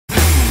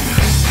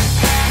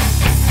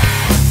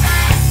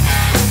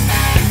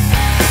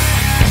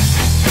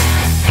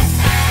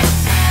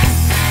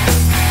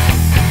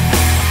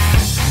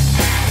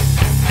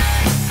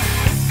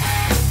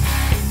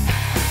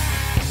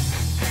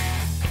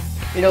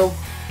You know,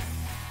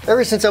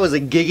 ever since I was a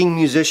gigging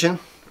musician,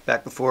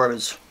 back before I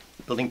was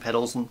building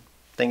pedals and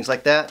things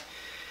like that,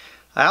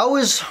 I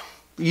always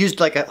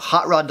used like a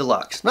Hot Rod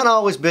Deluxe. Not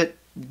always, but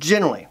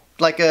generally.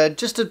 Like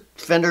just a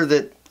Fender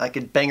that I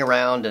could bang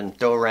around and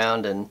throw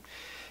around and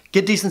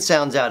get decent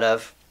sounds out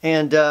of.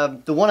 And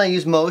the one I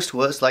used most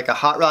was like a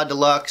Hot Rod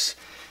Deluxe,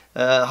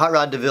 Hot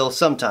Rod DeVille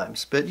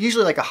sometimes, but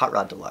usually like a Hot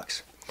Rod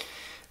Deluxe.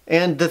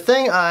 And the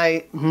thing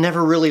I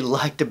never really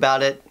liked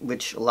about it,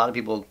 which a lot of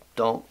people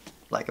don't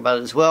like about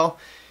it as well,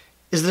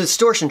 is the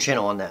distortion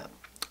channel on that.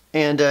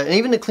 And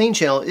even the clean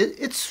channel,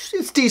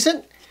 it's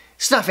decent.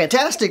 It's not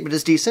fantastic, but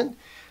it's decent.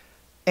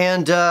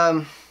 And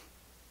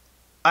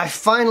I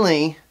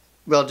finally,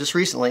 well, just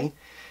recently,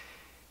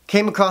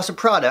 came across a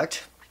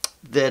product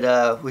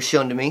that was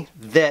shown to me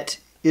that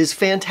is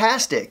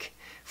fantastic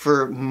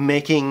for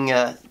making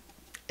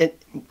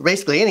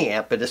basically any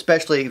amp, but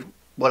especially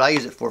what I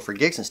use it for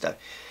gigs and stuff.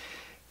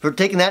 For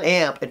taking that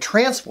amp and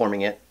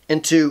transforming it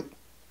into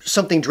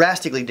something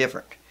drastically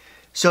different.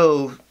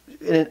 So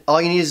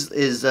all you need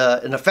is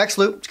an effects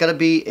loop. It's got to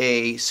be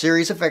a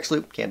series effects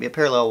loop, can't be a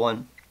parallel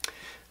one,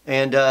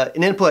 and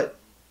an input,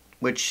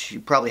 which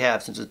you probably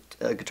have since it's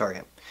a guitar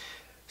amp.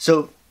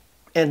 So,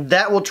 and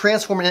that will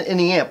transform it in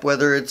the amp,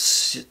 whether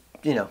it's,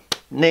 you know,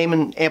 name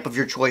an amp of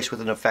your choice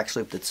with an effects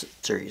loop that's a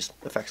series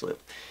effects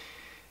loop.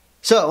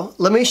 So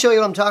let me show you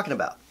what I'm talking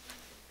about.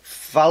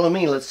 Follow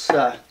me. Let's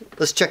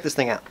check this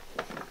thing out.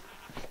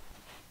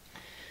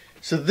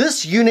 So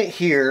this unit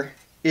here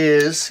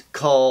is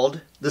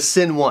called the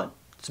Syn 1.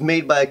 It's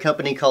made by a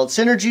company called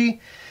Synergy.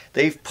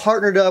 They've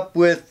partnered up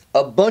with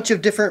a bunch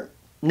of different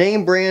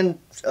name brand,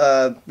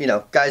 you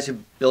know, guys who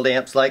build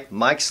amps, like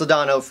Mike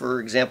Sodano,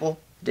 for example,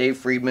 Dave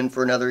Friedman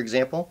for another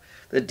example,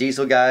 the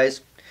Diesel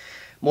guys,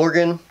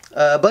 Morgan,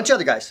 a bunch of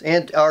other guys,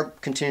 and are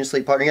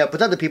continuously partnering up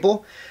with other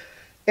people.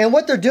 And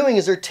what they're doing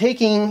is they're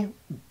taking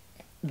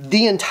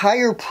the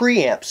entire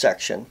preamp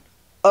section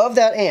of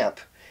that amp,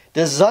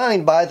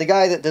 designed by the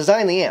guy that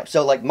designed the amp.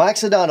 So like Mike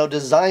Sodano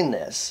designed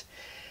this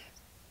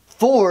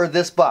for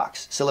this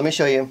box. So let me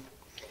show you.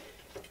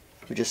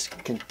 We just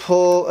can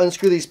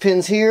unscrew these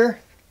pins here,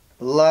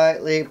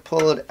 lightly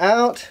pull it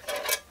out.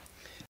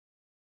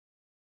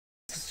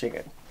 Let's see if I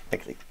can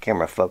make the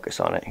camera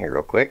focus on it here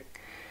real quick.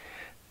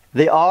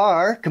 They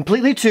are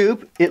completely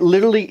tube. It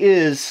literally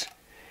is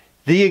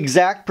the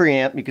exact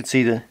preamp. You can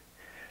see the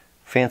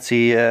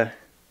fancy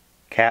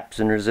caps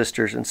and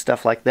resistors and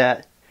stuff like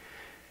that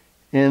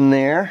in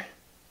there,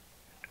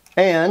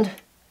 and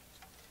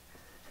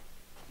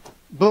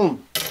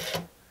boom,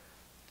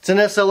 it's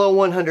an SLO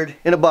 100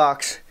 in a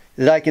box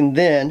that I can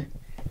then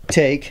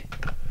take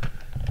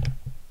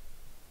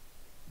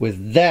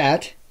with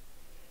that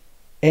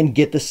and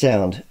get the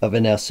sound of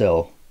an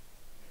SLO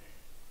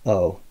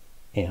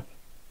amp.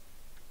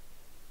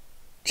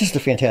 Just a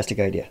fantastic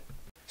idea.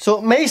 So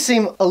it may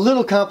seem a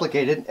little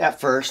complicated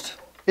at first.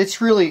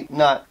 It's really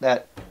not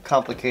that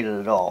complicated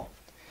at all.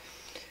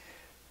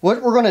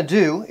 What we're going to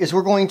do is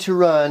we're going to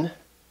run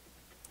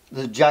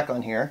the jack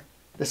on here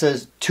that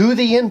says to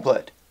the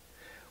input.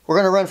 We're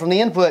going to run from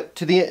the input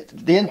to the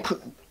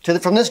input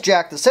from this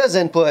jack that says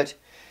input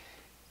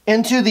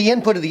into the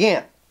input of the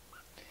amp.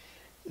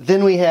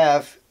 Then we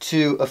have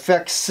to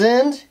effects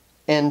send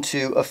and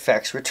to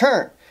effects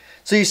return.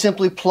 So you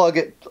simply plug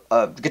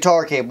a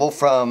guitar cable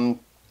from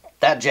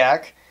that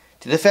jack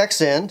to the effects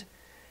send,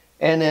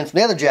 and then from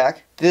the other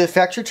jack to the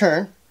effects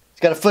return. It's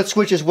got a foot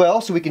switch as well,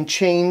 so we can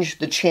change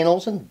the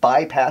channels and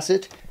bypass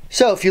it.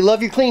 So if you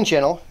love your clean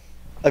channel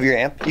of your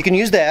amp, you can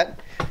use that.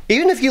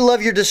 Even if you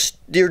love your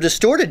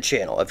distorted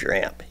channel of your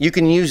amp, you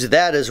can use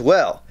that as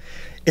well.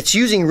 It's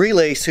using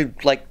relays to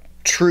like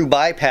true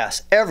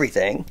bypass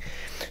everything.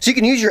 So you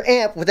can use your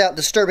amp without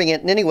disturbing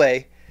it in any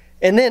way,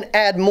 and then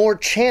add more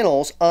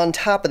channels on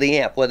top of the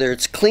amp, whether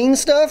it's clean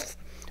stuff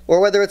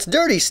or whether it's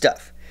dirty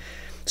stuff.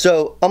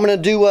 So I'm going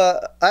to do, I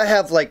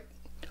have like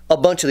a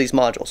bunch of these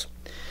modules.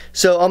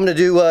 So I'm going to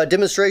do a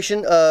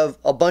demonstration of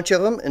a bunch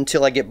of them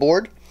until I get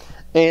bored.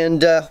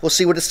 And we'll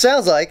see what it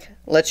sounds like.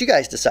 Let you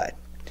guys decide.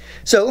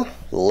 So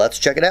let's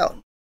check it out.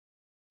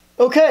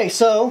 Okay,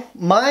 so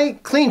my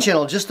clean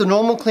channel, just the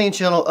normal clean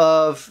channel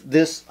of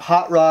this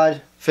Hot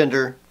Rod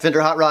Fender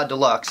Hot Rod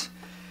Deluxe,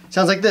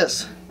 sounds like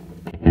this.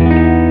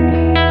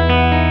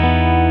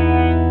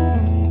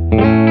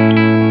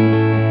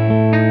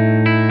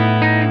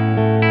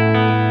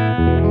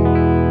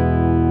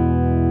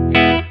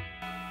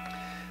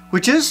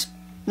 Which is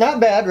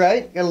not bad,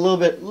 right? Got a little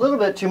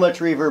bit too much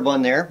reverb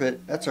on there,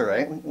 but that's all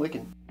right. We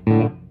can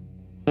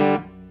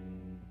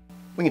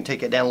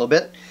take it down a little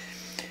bit.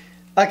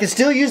 I can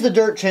still use the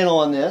dirt channel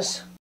on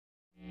this.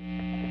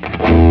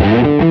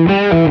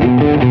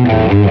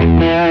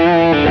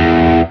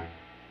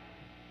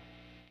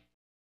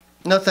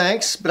 No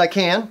thanks, but I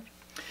can.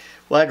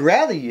 What I'd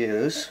rather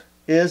use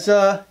is, you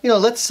know,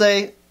 let's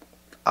say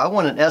I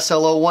want an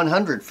SLO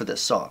 100 for this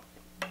song.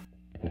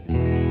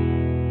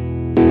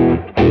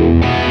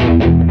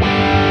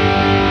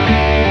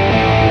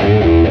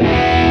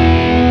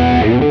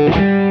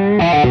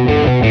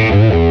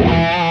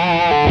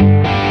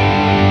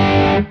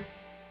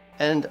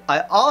 And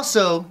I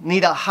also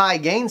need a high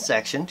gain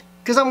section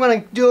because I'm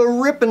going to do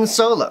a ripping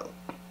solo.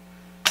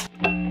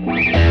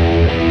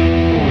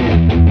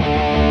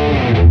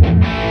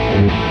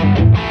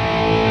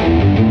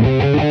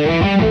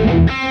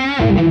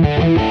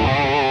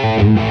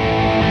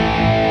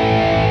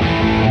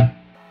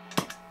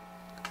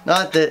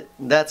 Not that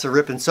that's a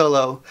ripping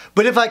solo,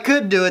 but if I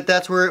could do it,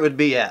 that's where it would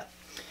be at.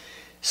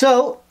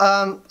 So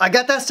I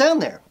got that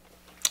sound there,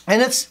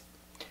 and it's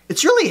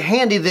really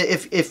handy that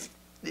if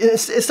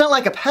it's not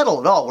like a pedal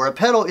at all, where a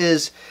pedal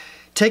is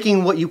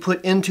taking what you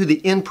put into the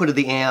input of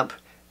the amp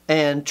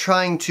and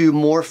trying to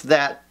morph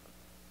that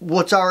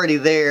what's already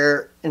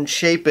there and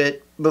shape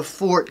it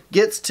before it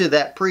gets to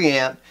that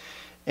preamp,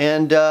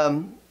 and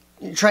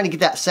you're trying to get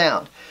that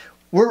sound.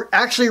 We're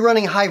actually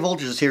running high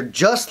voltages here,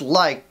 just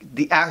like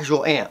the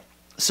actual amp.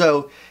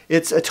 So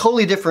it's a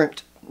totally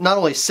different, not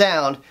only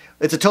sound,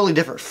 it's a totally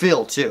different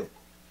feel too.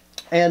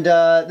 And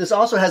this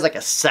also has like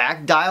a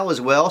SAC dial as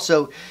well,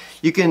 so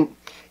you can,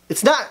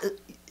 it's not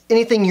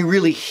anything you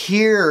really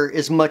hear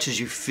as much as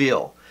you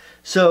feel.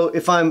 So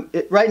if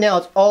right now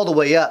it's all the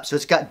way up, so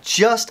it's got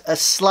just a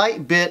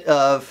slight bit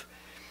of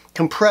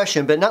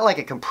compression, but not like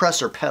a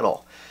compressor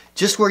pedal.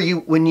 Just where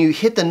when you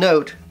hit the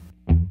note,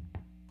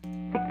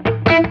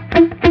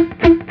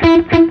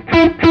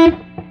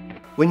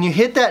 when you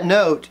hit that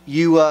note,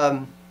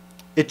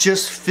 it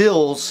just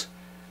feels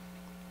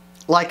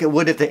like it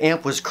would if the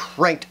amp was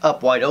cranked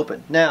up wide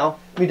open. Now,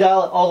 let me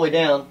dial it all the way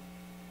down.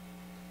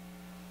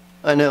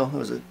 I know, it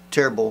was a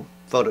terrible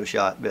photo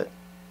shot, but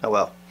oh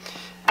well.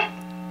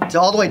 It's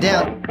all the way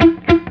down.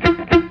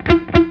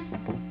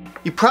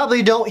 You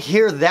probably don't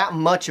hear that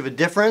much of a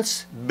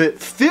difference, but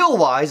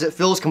feel-wise, it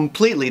feels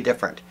completely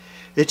different.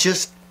 It's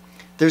just,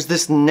 there's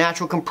this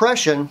natural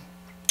compression,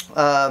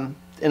 and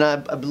I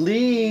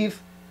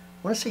believe,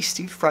 I want to say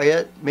Steve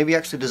Fryette maybe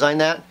actually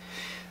designed that.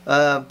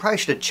 Probably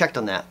should have checked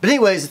on that. But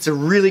anyways, it's a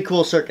really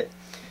cool circuit.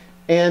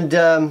 And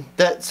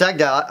that SAG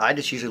dial, I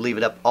just usually leave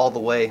it up all the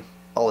way,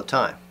 all the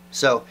time.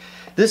 So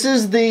this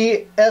is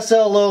the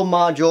SLO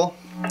module,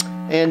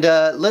 and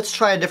let's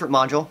try a different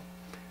module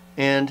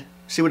and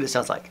see what it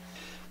sounds like.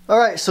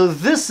 Alright, so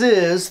this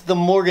is the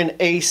Morgan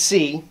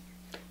AC,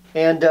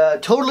 and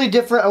totally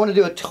different. I want to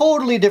do a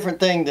totally different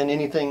thing than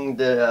anything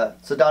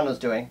that Sedano's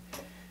doing.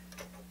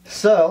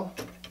 So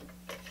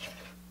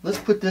let's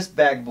put this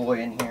bad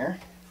boy in here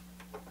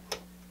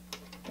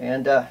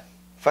and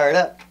fire it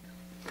up.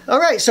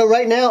 Alright, so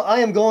right now I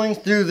am going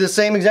through the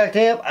same exact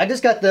amp. I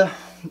just got the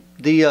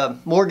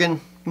Morgan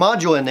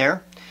module in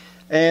there,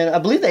 and I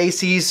believe the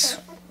AC's,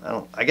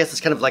 I guess it's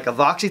kind of like a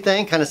Voxy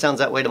thing, kind of sounds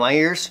that way to my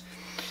ears.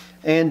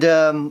 And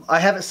I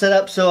have it set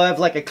up so I have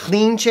like a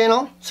clean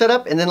channel set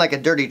up and then like a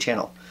dirty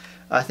channel.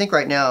 I think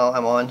right now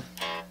I'm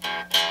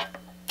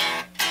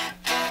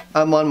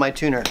on my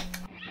tuner.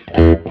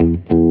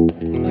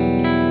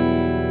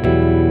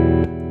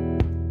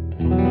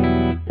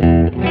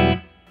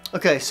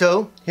 Okay,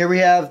 so here we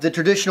have the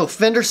traditional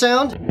Fender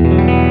sound.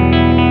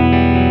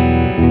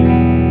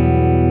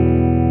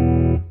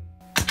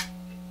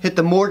 Hit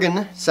the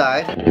Morgan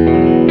side.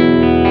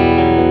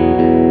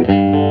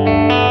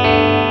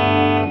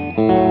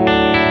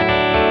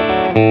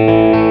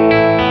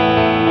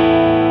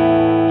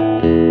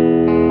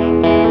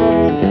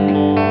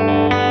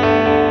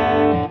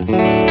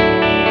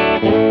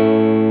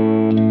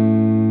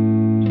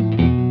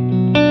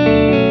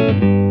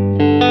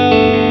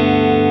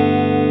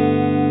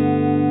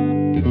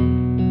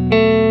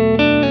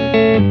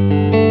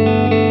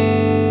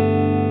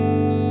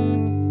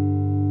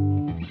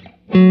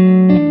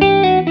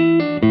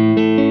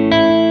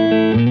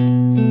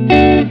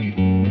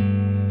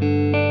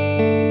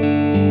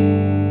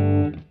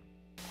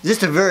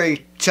 Just a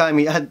very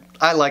chimey,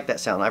 I like that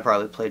sound. I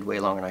probably played way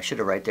longer than I should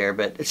have right there,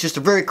 but it's just a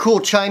very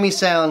cool chimey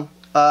sound.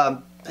 I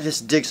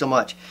just dig so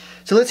much.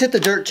 So let's hit the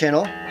dirt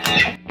channel.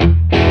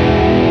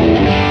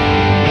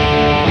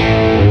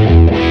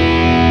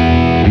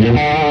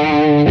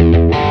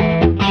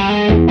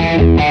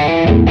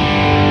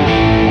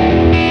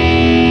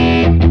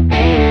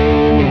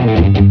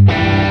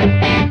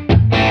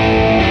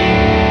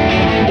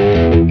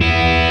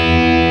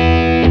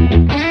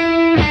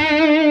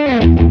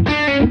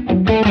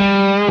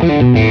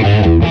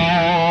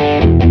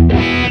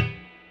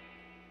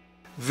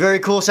 Very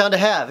cool sound to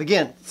have.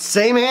 Again,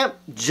 same amp,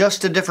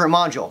 just a different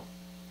module.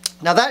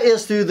 Now that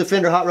is through the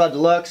Fender Hot Rod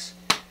Deluxe.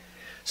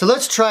 So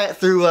let's try it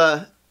through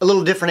a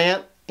little different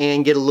amp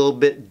and get a little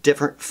bit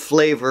different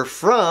flavor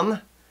from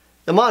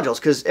the modules,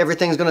 because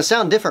everything's going to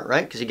sound different,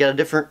 right? Because you got a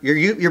different,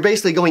 you're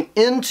basically going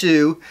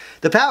into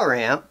the power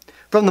amp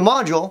from the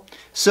module.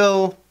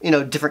 So, you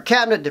know, different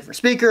cabinet, different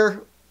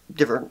speaker,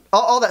 different,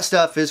 all that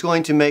stuff is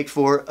going to make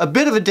for a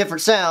bit of a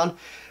different sound,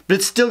 but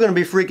it's still going to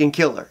be freaking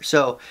killer.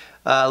 So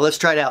let's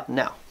try it out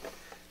now.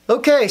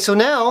 Okay, so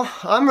now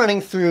I'm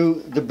running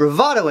through the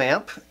Bravado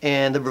amp,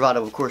 and the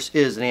Bravado, of course,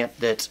 is an amp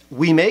that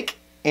we make,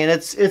 and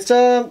it's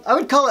I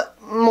would call it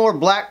more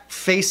black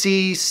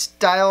facey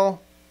style,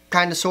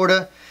 kind of,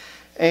 sorta,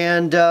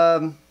 and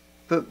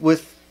but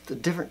with the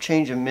different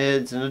change of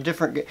mids and a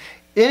different.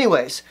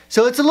 anyways,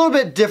 so it's a little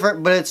bit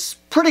different, but it's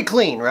pretty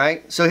clean,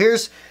 right? So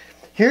here's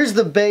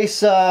the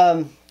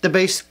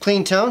bass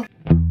clean tone.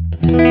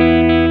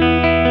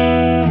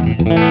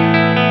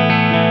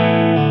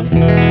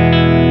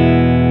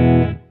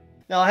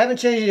 Now I haven't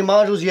changed any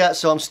modules yet,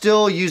 so I'm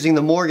still using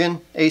the Morgan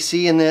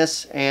AC in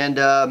this, and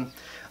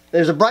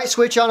there's a bright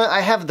switch on it.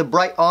 I have the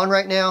bright on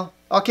right now.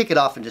 I'll kick it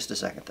off in just a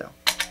second though.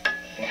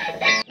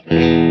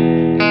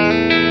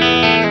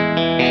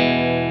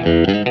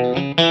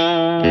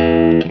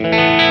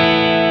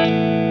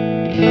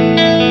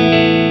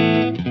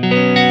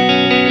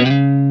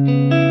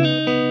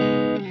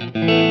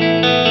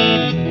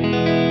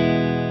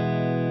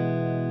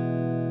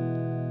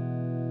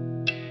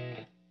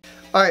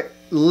 All right,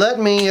 let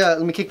me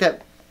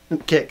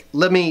kick.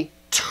 Let me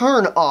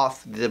turn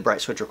off the bright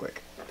switch real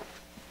quick.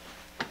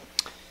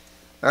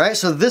 All right,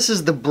 so this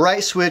is the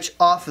bright switch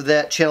off of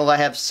that channel I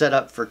have set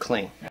up for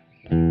clean.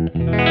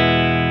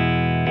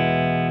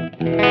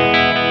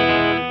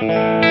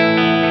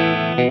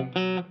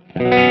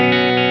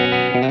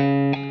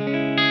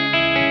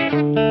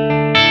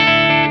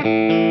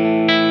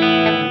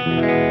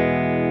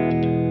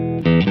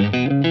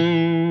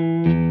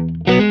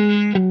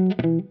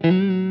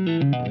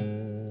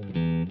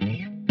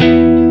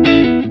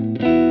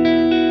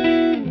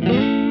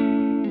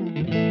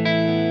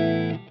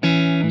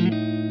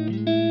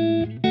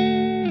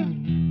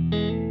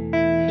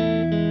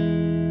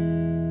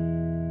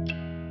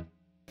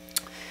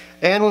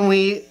 And when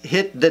we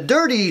hit the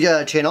dirty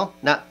channel,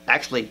 not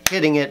actually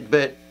hitting it,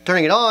 but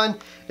turning it on,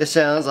 it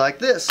sounds like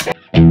this.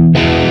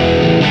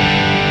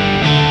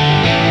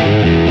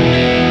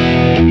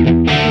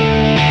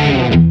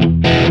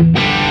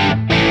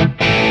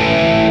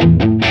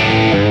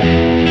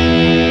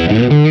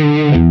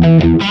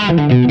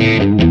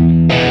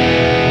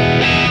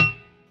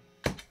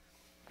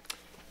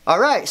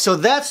 Alright, so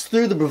that's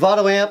through the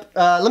Bravado amp.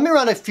 Let me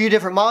run a few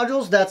different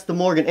modules. That's the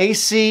Morgan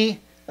AC,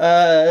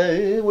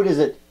 what is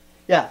it?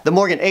 Yeah, the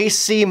Morgan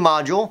AC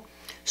module.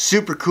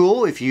 Super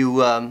cool. If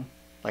you,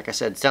 like I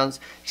said, sounds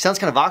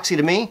kind of voxy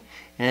to me,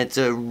 and it's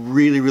a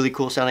really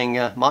cool sounding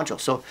module.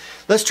 So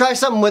let's try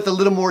something with a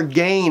little more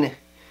gain,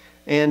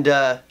 and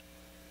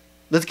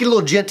let's get a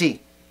little djenty.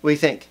 What do you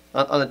think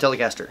on the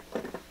Telecaster?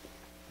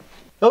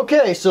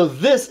 Okay, so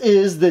this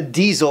is the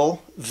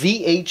Diesel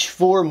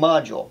VH4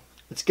 module.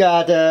 It's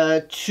got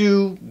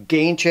 2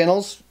 gain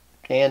channels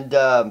and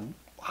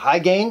high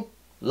gain,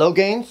 low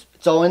gains.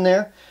 It's all in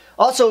there.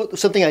 Also,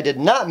 something I did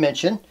not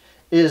mention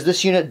is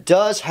this unit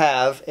does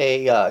have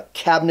a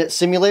cabinet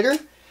simulator,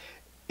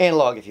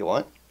 analog if you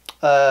want.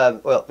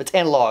 Well, it's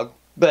analog,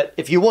 but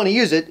if you want to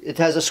use it, it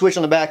has a switch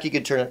on the back. You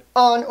can turn it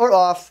on or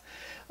off.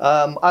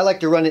 I like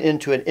to run it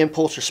into an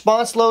impulse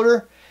response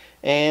loader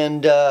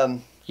and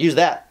use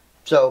that.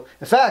 So,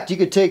 in fact, you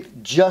could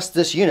take just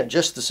this unit,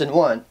 just this in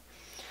one,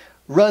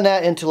 run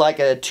that into like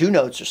a 2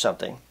 notes or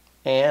something,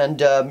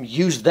 and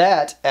use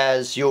that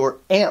as your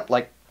amp.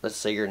 Like, let's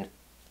say you're in,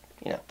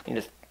 you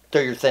need to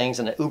throw your things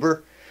in an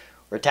Uber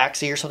or a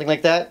taxi or something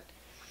like that.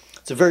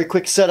 It's a very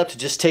quick setup to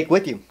just take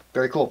with you.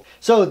 Very cool.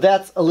 So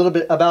that's a little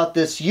bit about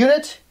this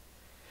unit.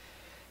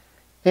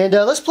 And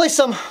let's play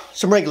some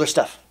regular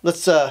stuff.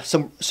 Let's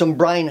some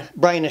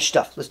Brian-ish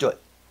stuff. Let's do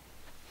it.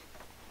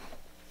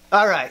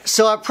 All right.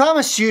 So I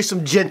promised you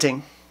some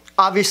djenting.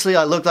 Obviously,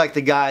 I look like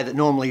the guy that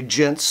normally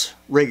djents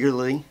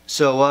regularly.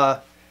 So I'm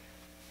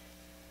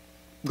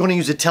going to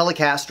use a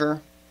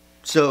Telecaster.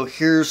 So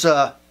here's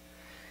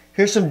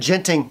some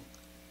djenting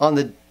on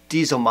the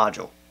Diesel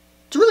module.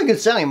 It's a really good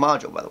sounding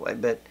module, by the way,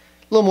 but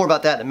a little more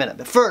about that in a minute.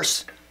 But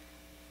first,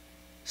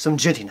 some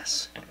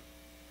djentiness.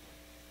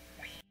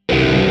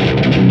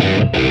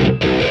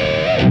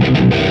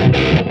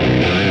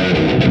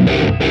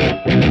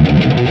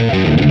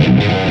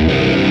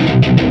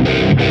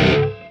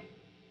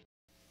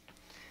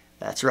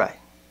 That's right.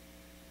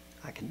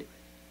 I can do it.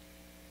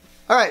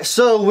 Alright,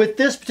 so with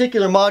this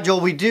particular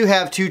module, we do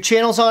have 2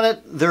 channels on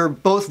it. They're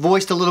both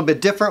voiced a little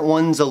bit different.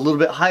 One's a little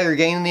bit higher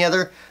gain than the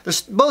other. They're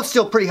both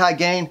still pretty high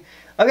gain.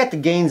 I've got the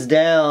gains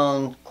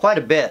down quite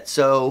a bit,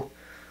 so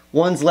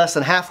one's less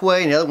than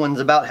halfway and the other one's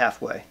about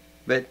halfway.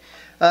 But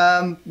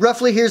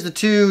roughly, here's the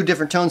 2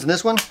 different tones in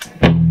this one.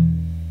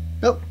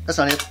 Nope, that's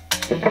not it.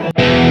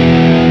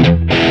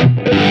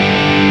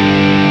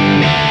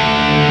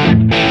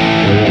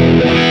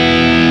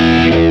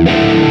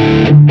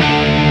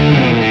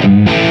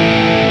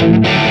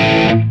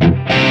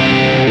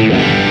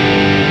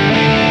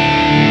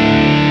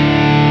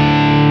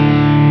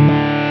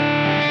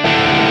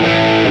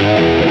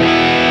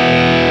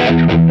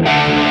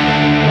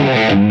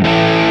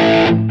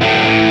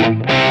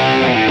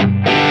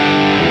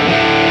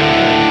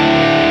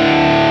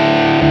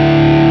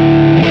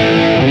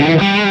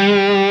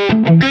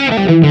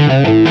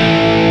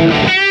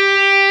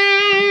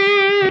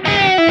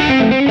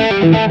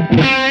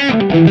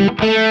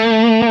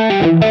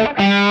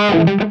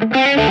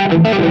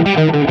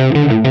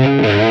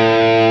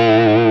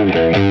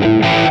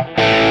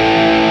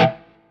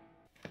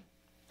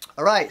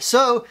 Alright,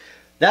 so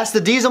that's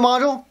the Diesel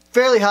module,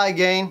 fairly high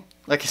gain,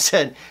 like I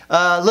said,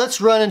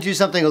 let's run into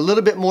something a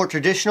little bit more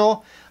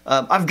traditional.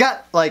 I've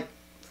got like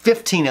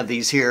 15 of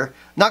these here.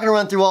 Not going to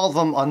run through all of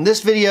them on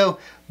this video,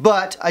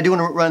 but I do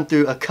want to run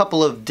through a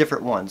couple of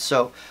different ones.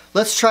 So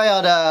let's try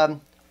out, I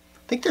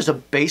think there's a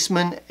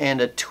Bassman and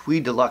a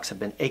Tweed Deluxe I've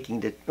been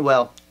aching to,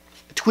 well,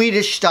 a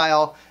Tweedish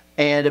style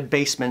and a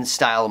Bassman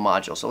style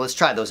module. So let's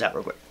try those out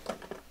real quick.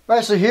 All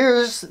right, so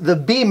here's the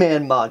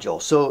B-Man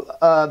module. So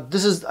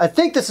I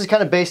think this is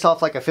kind of based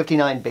off like a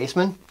 59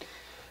 Bassman.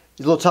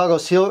 These little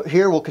toggles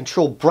here will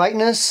control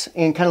brightness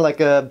and kind of like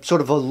a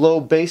sort of a low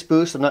bass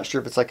boost. I'm not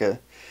sure if it's like a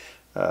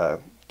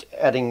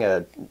adding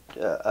a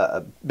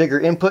bigger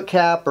input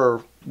cap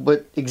or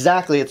what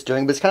exactly it's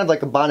doing, but it's kind of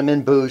like a bottom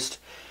end boost.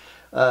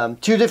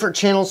 Two different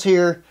channels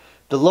here.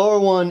 The lower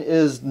one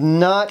is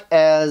not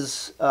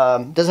as,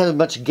 doesn't have as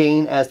much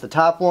gain as the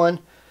top one,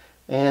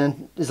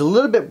 and is a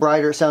little bit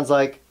brighter, it sounds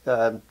like.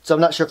 So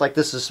I'm not sure if like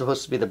this is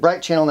supposed to be the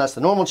bright channel and that's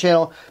the normal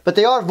channel, but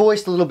they are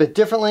voiced a little bit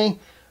differently.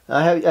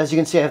 As you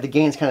can see, I have the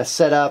gains kind of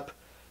set up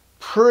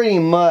pretty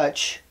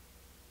much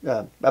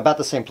about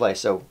the same place.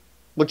 So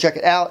we'll check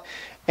it out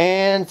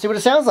and see what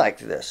it sounds like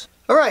through this.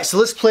 Alright, so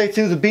let's play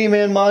through the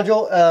B-Man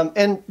module.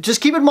 And just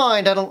keep in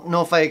mind, I don't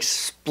know if I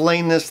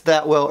explained this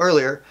that well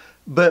earlier,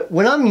 but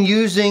when I'm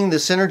using the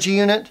Synergy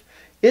unit,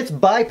 it's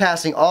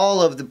bypassing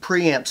all of the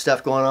preamp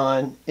stuff going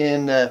on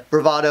in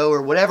Bravado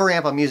or whatever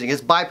amp I'm using.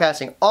 It's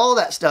bypassing all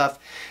that stuff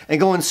and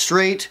going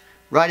straight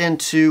right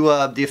into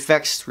the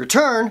effects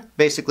return,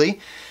 basically.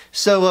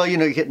 So, you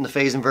know, you're hitting the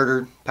phase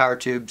inverter, power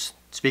tubes,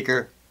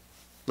 speaker,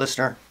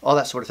 listener, all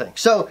that sort of thing.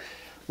 So,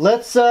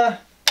 let's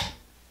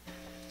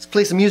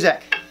play some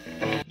music.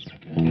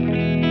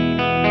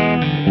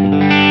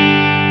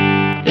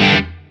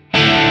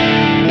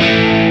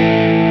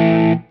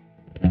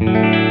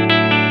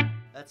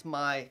 That's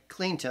my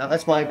clean tone.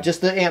 That's my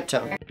just the amp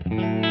tone.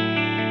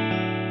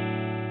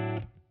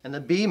 And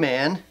the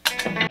B-Man.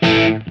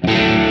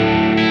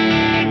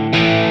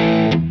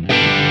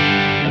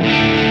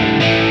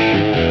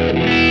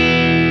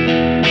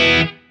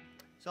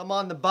 So I'm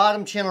on the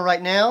bottom channel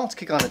right now. Let's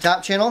kick on the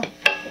top channel.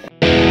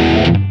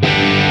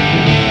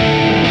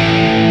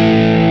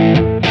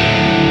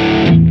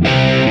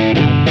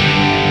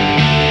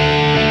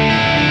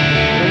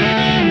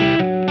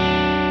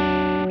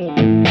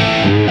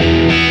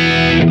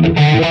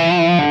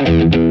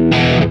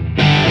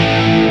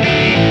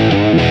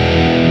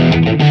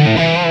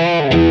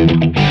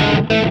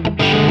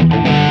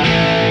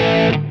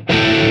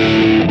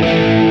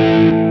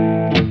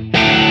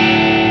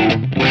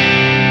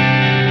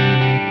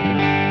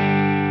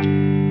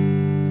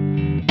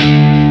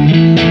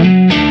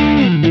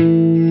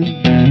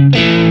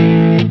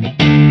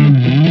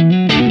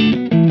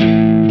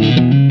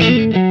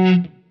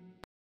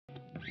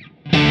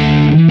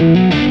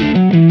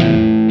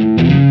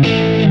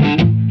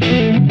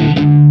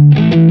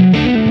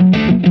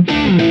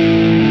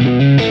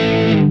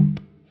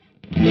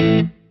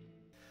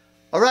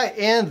 Alright,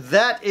 and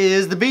that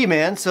is the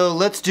B-Man. So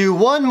let's do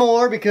one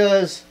more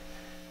because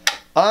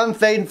I'm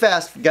fading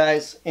fast,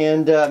 guys,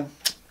 and I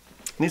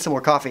need some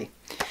more coffee.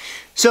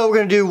 So we're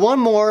going to do one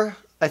more.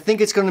 I think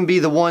it's going to be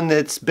the one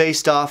that's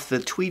based off the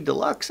Tweed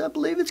Deluxe, I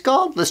believe it's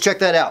called. Let's check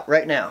that out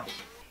right now.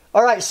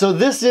 Alright, so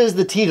this is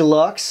the T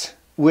Deluxe,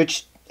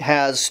 which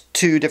has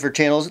two different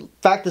channels. In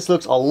fact, this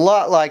looks a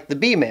lot like the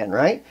B-Man,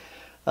 right?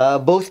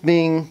 Both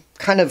being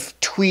kind of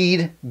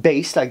Tweed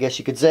based, I guess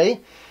you could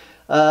say.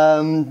 They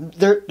are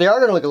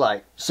going to look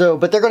alike,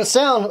 but they're going to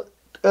sound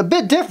a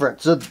bit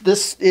different. So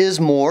this is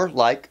more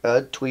like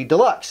a Tweed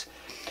Deluxe.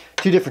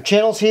 Two different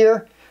channels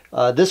here.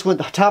 This one,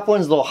 the top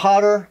one is a little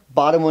hotter.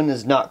 Bottom one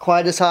is not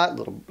quite as hot,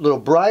 a little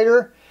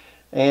brighter.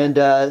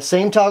 And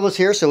same toggles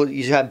here. So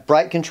you have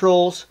bright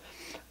controls.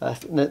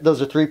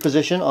 Those are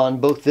 3-position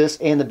on both this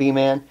and the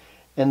B-Man.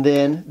 And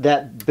then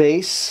that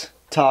bass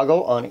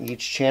toggle on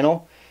each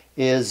channel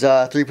is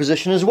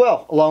 3-position as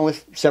well, along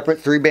with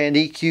separate 3-band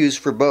EQs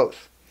for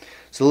both.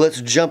 So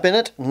let's jump in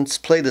it and let's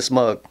play this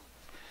mug.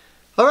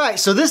 Alright,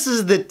 so this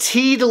is the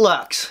T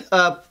Deluxe.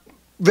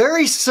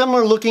 Very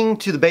similar looking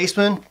to the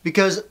Bassman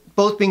because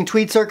both being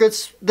Tweed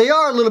circuits, they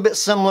are a little bit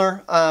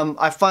similar.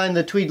 I find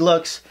the Tweed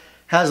Deluxe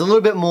has a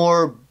little bit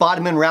more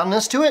bottom end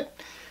roundness to it.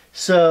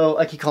 So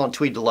I keep calling it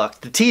Tweed Deluxe.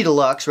 The T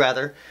Deluxe,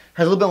 rather,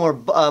 has a little bit more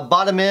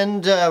bottom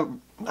end,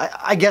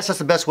 I guess that's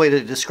the best way to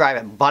describe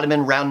it. Bottom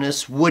end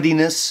roundness,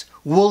 woodiness,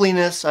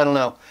 wooliness, I don't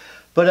know.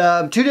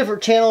 But two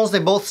different channels, they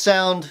both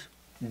sound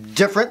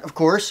different, of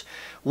course.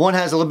 One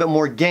has a little bit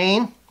more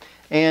gain,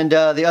 and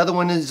the other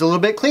one is a little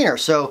bit cleaner.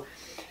 So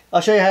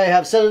I'll show you how I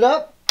have set it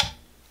up.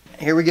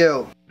 Here we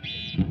go.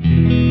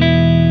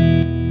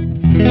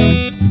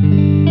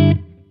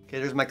 Okay,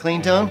 there's my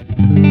clean tone.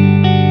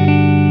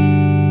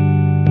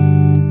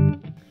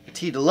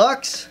 T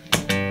Deluxe.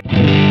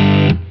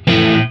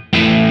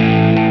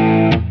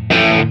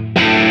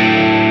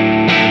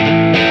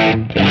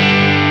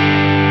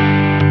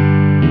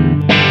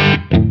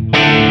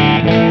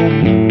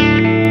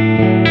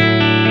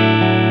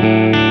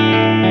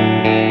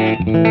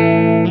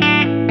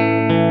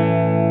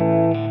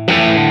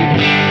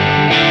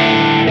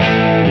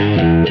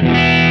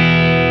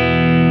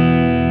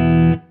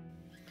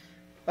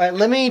 All right,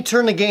 let me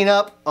turn the gain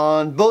up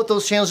on both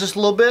those channels just a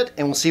little bit,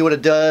 and we'll see what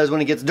it does when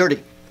it gets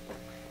dirty.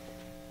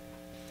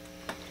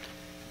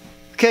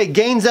 Okay,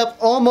 gain's up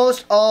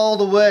almost all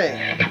the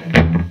way.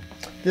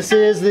 This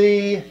is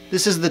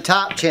the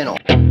top channel.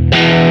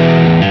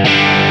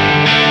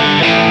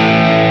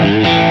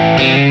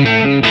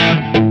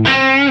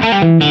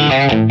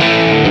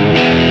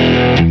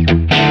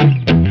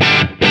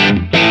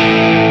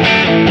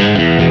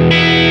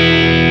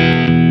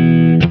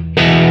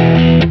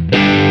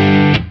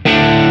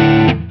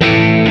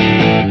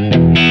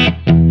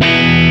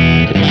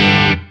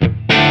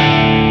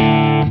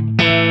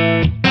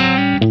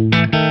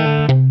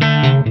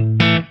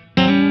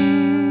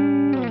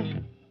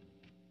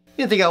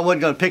 You didn't think I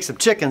wasn't going to pick some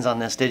chickens on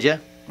this, did you?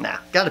 Nah,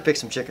 got to pick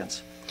some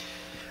chickens.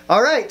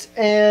 All right,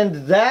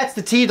 and that's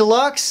the T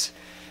Deluxe.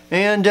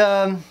 And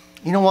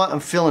you know what? I'm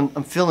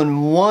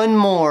feeling one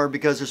more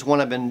because there's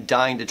one I've been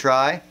dying to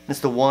try. It's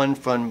the one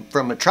from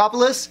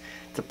Metropolis.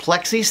 It's a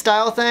plexi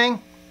style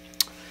thing.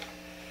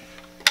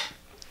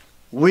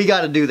 We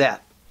got to do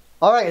that.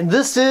 All right, and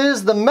this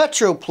is the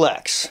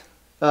Metroplex.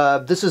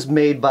 This is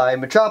made by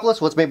Metropolis.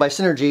 Well, it's made by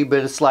Synergy, but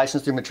it's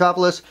licensed through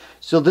Metropolis.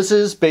 So this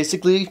is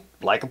basically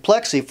like a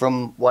plexi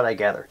from what I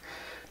gather.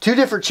 2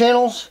 different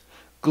channels,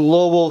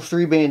 global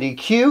 3-band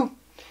EQ,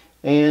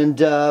 and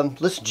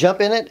let's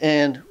jump in it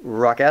and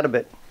rock out a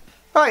bit.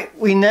 All right,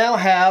 we now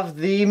have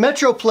the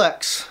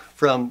Metroplex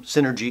from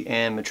Synergy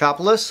and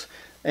Metropolis.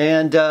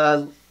 And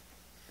by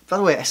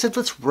the way, I said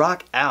let's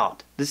rock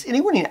out. Does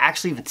anyone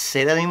actually even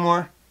say that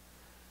anymore?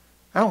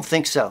 I don't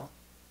think so.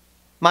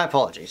 My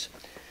apologies.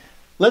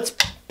 Let's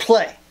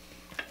play.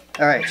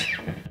 All right.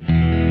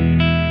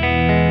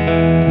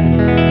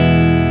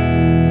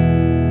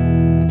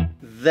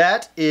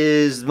 That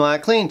is my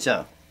clean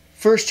tone.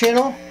 First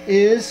channel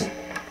is,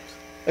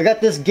 I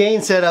got this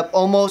gain set up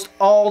almost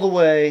all the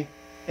way,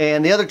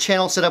 and the other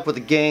channel set up with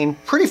the gain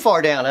pretty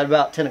far down at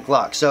about 10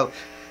 o'clock. So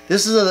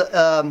this is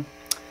a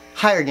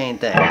higher gain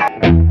thing.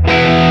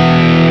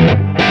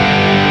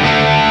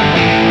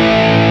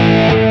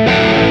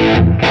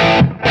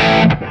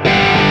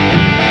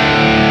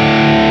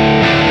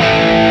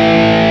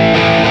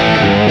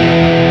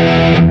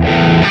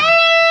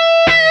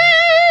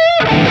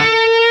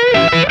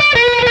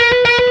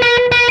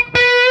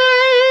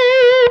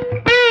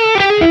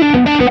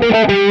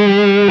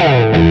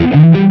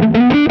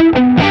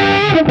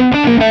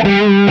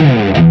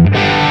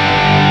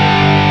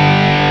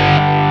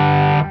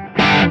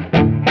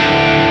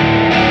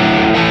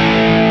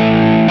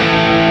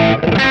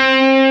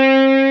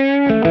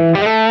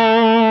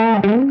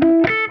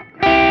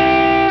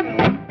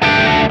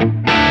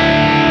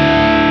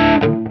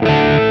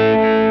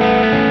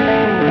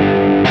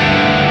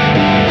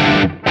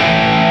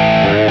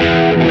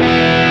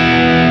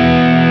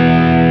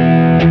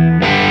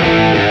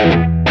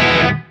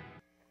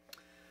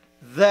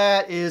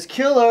 That is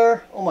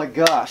killer. Oh my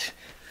gosh,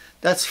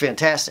 that's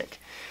fantastic.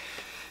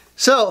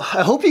 So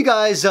I hope you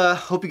guys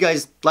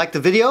liked the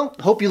video.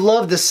 Hope you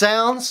loved the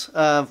sounds.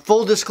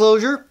 Full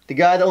disclosure, the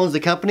guy that owns the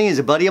company is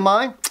a buddy of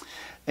mine,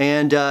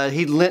 and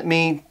he lent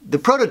me the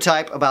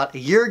prototype about a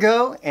year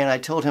ago, and I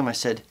told him, I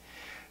said,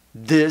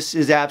 this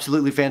is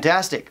absolutely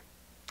fantastic,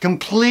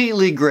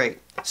 completely great.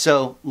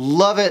 So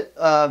love it,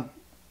 love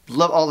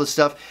all this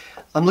stuff.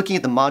 I'm looking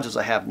at the modules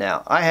I have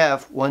now. I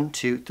have 1,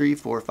 2, 3,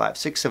 4, 5,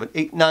 6, 7,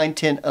 8, 9,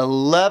 10,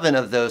 11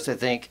 of those, I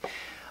think.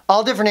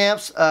 All different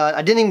amps.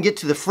 I didn't even get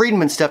to the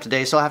Friedman stuff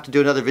today, so I'll have to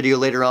do another video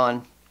later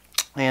on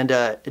and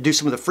do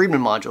some of the Friedman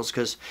modules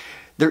because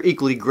they're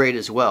equally great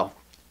as well.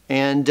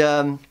 And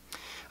all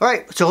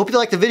right, so I hope you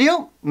liked the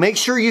video. Make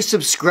sure you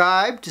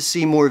subscribe to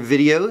see more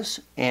videos,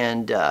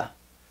 and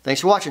thanks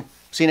for watching.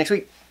 See you next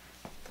week.